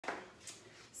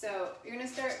So you're gonna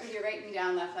start with your right knee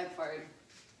down, left leg forward.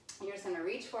 You're just gonna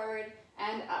reach forward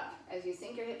and up. As you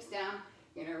sink your hips down,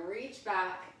 you're gonna reach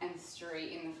back and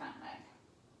straighten the front leg.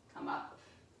 Come up,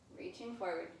 reaching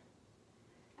forward,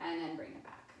 and then bring it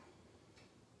back.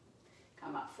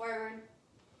 Come up forward,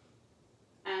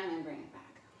 and then bring it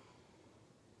back.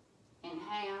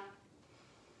 Inhale,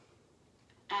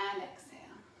 and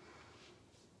exhale.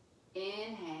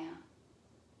 Inhale,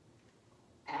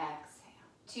 exhale.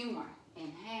 Two more.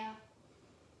 Inhale,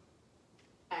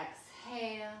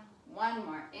 exhale. One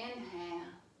more. Inhale,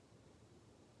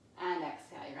 and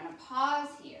exhale. You're gonna pause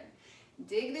here.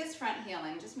 Dig this front heel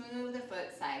in. Just move the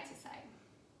foot side to side.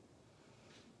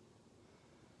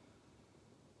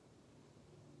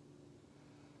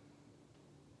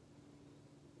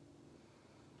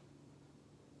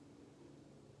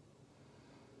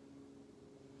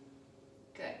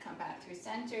 Good, come back through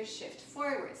center, shift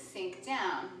forward, sink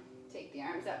down, take the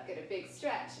arms up, get a big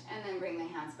stretch, and then bring the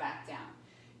hands back down.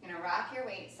 You're gonna rock your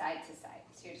weight side to side.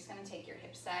 So you're just gonna take your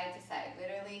hips side to side,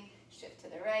 literally, shift to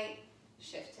the right,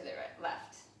 shift to the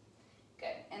left.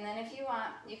 Good, and then if you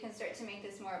want, you can start to make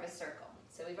this more of a circle.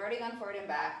 So we've already gone forward and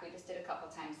back, we just did a couple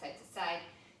times side to side.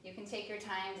 You can take your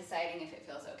time deciding if it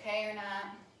feels okay or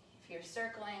not. If you're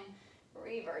circling,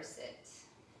 reverse it.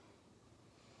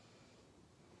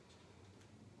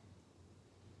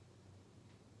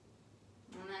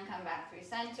 And then come back through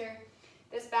center.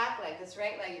 This back leg, this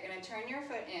right leg, you're gonna turn your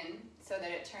foot in so that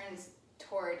it turns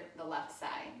toward the left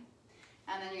side.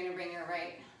 And then you're gonna bring your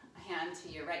right hand to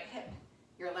your right hip,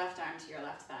 your left arm to your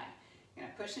left thigh. You're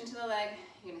gonna push into the leg,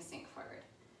 you're gonna sink forward.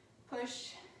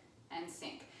 Push and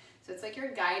sink. So it's like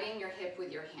you're guiding your hip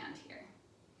with your hand here.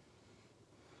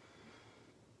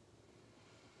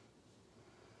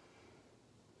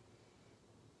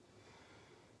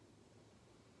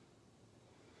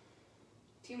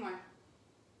 Two more.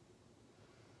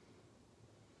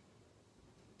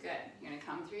 Good. You're gonna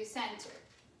come through center.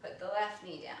 Put the left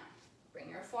knee down. Bring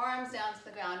your forearms down to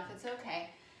the ground if it's okay.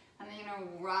 And then you're gonna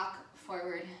rock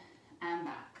forward and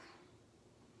back.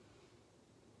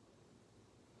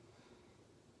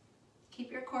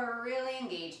 Keep your core really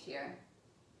engaged here.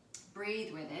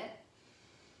 Breathe with it.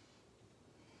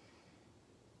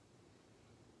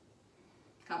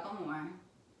 Couple more.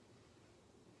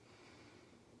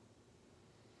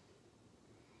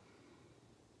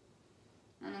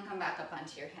 And then come back up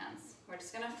onto your hands. We're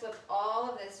just gonna flip all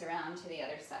of this around to the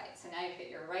other side. So now you get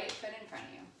your right foot in front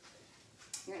of you.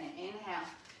 You're gonna inhale,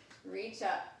 reach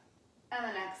up, and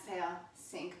then exhale,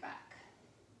 sink back.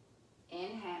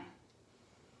 Inhale,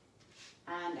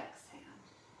 and exhale.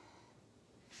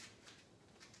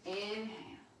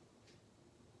 Inhale,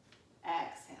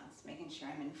 exhale. Just making sure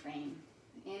I'm in frame.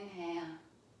 Inhale,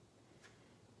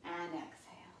 and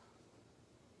exhale.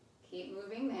 Keep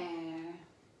moving there.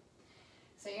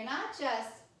 So you're not just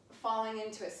falling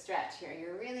into a stretch here,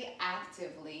 you're really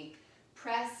actively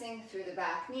pressing through the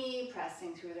back knee,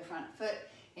 pressing through the front foot,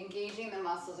 engaging the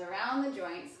muscles around the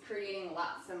joints, creating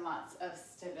lots and lots of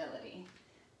stability.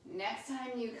 Next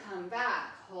time you come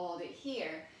back, hold it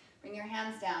here, bring your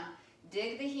hands down,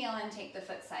 dig the heel and take the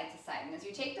foot side to side. And as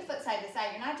you take the foot side to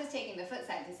side, you're not just taking the foot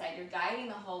side to side, you're guiding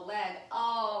the whole leg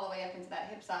all the way up into that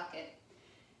hip socket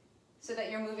so that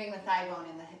you're moving the thigh bone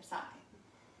in the hip socket.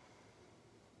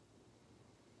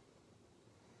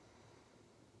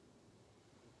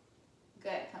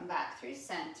 Good, come back through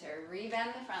center,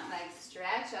 rebend the front leg,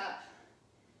 stretch up,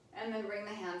 and then bring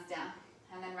the hands down.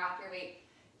 And then rock your weight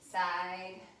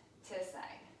side to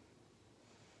side.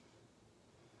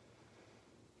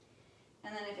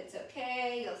 And then if it's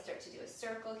okay, you'll start to do a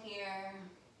circle here.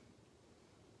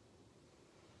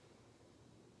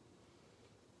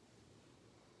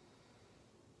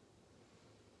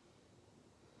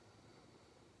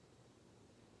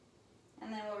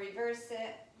 And then we'll reverse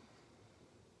it.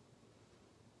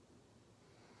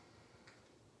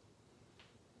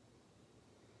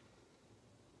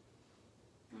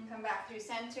 Come back through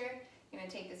center. You're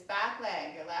gonna take this back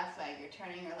leg, your left leg, you're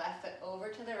turning your left foot over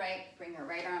to the right, bring your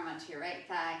right arm onto your right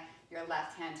thigh, your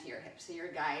left hand to your hip. So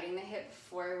you're guiding the hip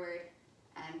forward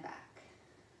and back,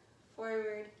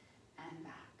 forward and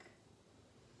back.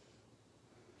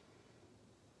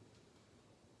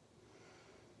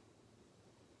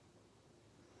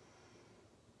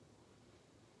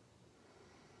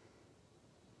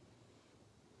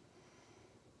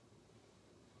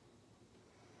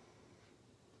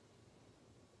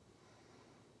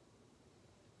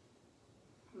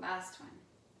 Last one.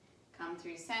 Come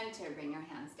through center, bring your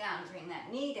hands down, bring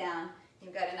that knee down.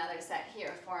 You've got another set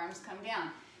here, forearms come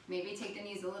down. Maybe take the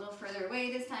knees a little further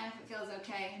away this time if it feels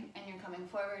okay, and you're coming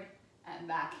forward and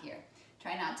back here.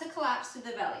 Try not to collapse to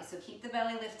the belly. So keep the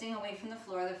belly lifting away from the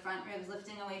floor, the front ribs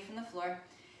lifting away from the floor.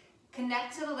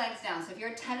 Connect to the legs down. So if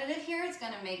you're tentative here, it's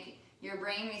gonna make your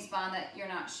brain respond that you're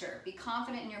not sure. Be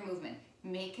confident in your movement.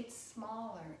 Make it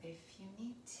smaller if you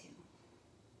need to.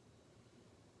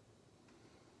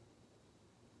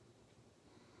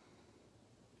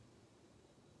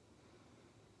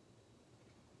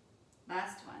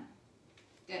 Last one.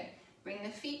 Good. Bring the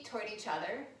feet toward each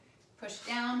other. Push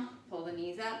down, pull the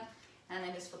knees up, and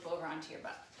then just flip over onto your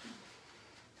butt.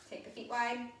 Take the feet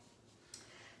wide.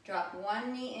 Drop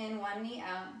one knee in, one knee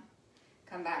out.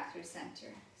 Come back through center.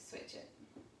 Switch it.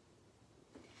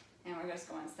 And we're just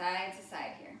going side to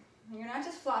side here. You're not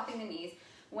just flopping the knees.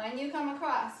 When you come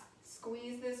across,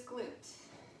 squeeze this glute.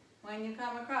 When you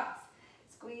come across,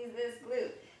 squeeze this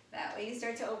glute. That way you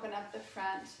start to open up the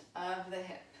front of the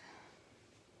hip.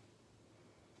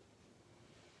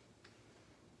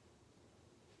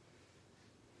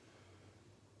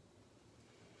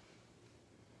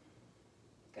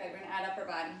 Good, we're gonna add upper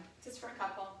body, just for a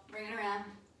couple. Bring it around,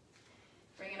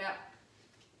 bring it up,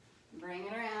 bring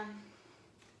it around,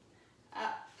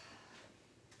 up,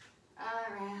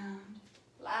 around.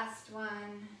 Last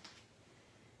one.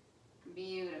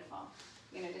 Beautiful.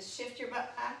 You're gonna just shift your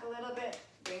butt back a little bit,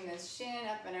 bring this shin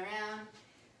up and around.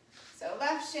 So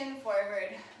left shin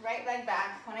forward, right leg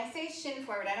back. When I say shin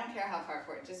forward, I don't care how far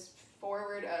forward, just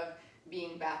forward of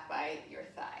being back by your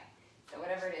thigh. So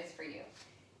whatever it is for you.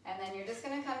 And then you're just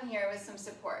gonna come here with some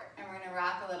support, and we're gonna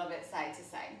rock a little bit side to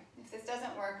side. If this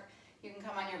doesn't work, you can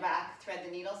come on your back, thread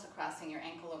the needle, so crossing your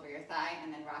ankle over your thigh,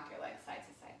 and then rock your legs side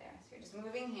to side there. So you're just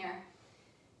moving here.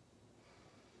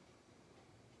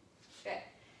 Good.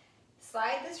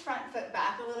 Slide this front foot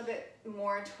back a little bit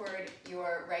more toward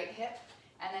your right hip,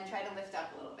 and then try to lift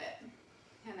up a little bit.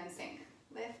 And then sink.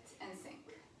 Lift and sink.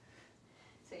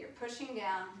 So you're pushing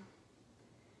down.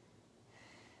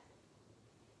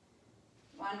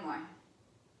 One more.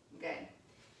 Good.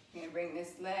 You're gonna bring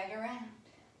this leg around.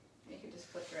 You can just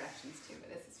flip directions too,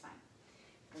 but this is fine.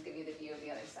 I'll give you the view of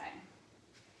the other side.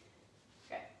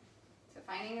 Good. So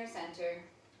finding your center.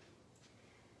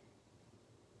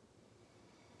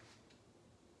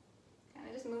 Kind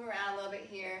of just move around a little bit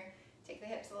here. Take the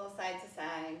hips a little side to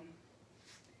side.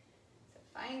 So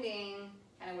finding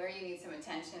kind of where you need some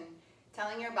attention.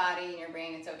 Telling your body and your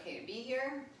brain it's okay to be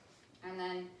here. And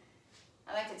then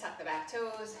I like to tuck the back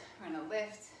toes. We're gonna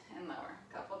lift and lower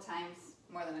a couple times,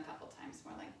 more than a couple times,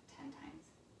 more like 10 times.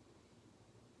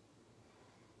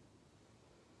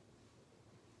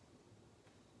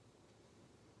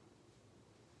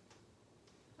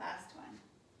 Last one.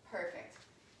 Perfect.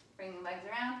 Bring the legs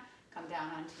around, come down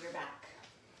onto your back.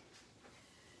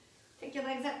 Take your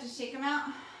legs up, just shake them out.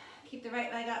 Keep the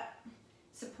right leg up.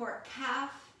 Support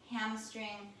calf,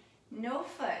 hamstring, no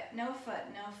foot, no foot,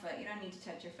 no foot. You don't need to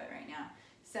touch your foot right now.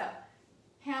 So,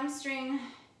 hamstring,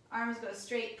 arms go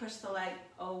straight, push the leg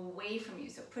away from you.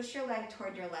 So push your leg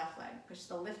toward your left leg. Push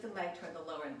the lifted leg toward the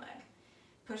lowered leg.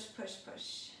 Push, push,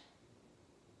 push.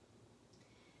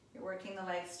 You're working the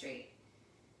leg straight.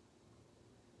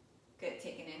 Good,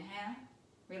 take an inhale,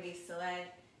 release the leg.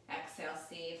 Exhale,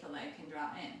 see if the leg can draw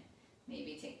in.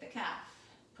 Maybe take the calf.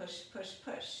 Push, push,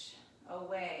 push.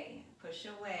 Away, push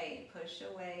away, push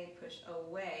away, push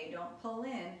away. Don't pull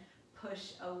in,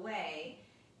 push away.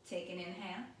 Take an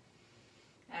inhale.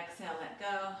 Exhale, let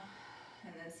go.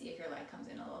 And then see if your leg comes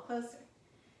in a little closer.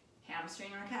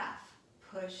 Hamstring or calf.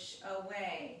 Push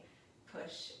away,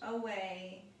 push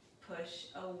away, push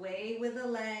away with the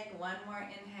leg. One more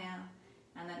inhale.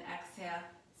 And then exhale,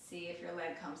 see if your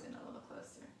leg comes in a little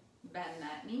closer. Bend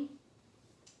that knee.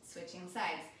 Switching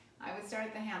sides. I would start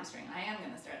at the hamstring. I am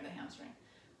going to start at the hamstring.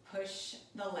 Push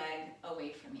the leg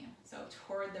away from you. So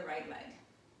toward the right leg.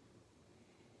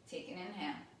 Take an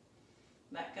inhale.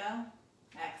 Let go.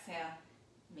 Exhale.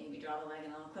 Maybe draw the leg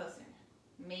in a little closer.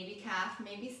 Maybe calf.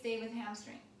 Maybe stay with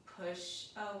hamstring. Push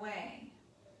away.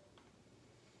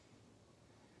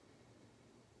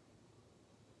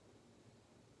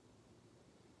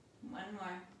 One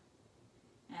more.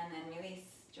 And then release.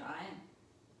 Draw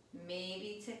in.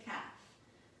 Maybe to calf.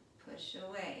 Push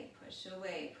away, push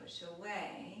away, push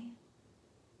away.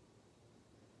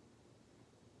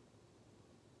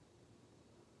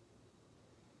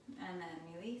 And then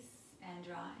release and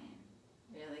draw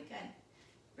in. Really good.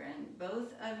 Bend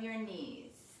both of your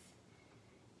knees.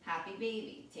 Happy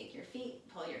baby. Take your feet,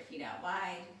 pull your feet out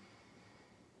wide.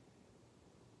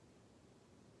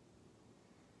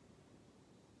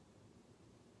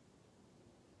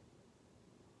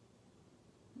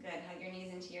 Good. Hug your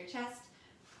knees into your chest.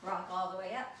 Rock all the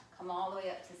way up. Come all the way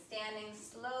up to standing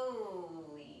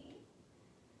slowly.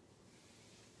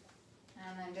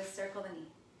 And then just circle the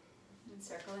knee. And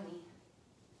circle the knee.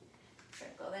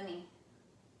 Circle the knee.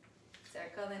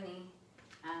 Circle the knee.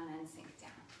 And then sink down.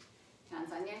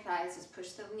 Hands on your thighs. Just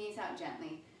push the knees out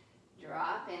gently.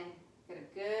 Drop in. Get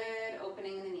a good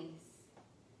opening in the knees.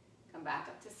 Come back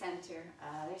up to center.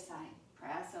 Other side.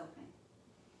 Press open.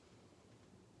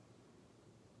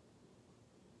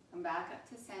 Come back up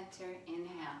to center.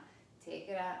 Inhale. Take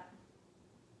it up.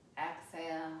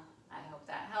 Exhale. I hope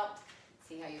that helped.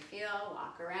 See how you feel.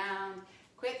 Walk around.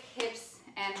 Quick hips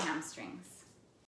and hamstrings.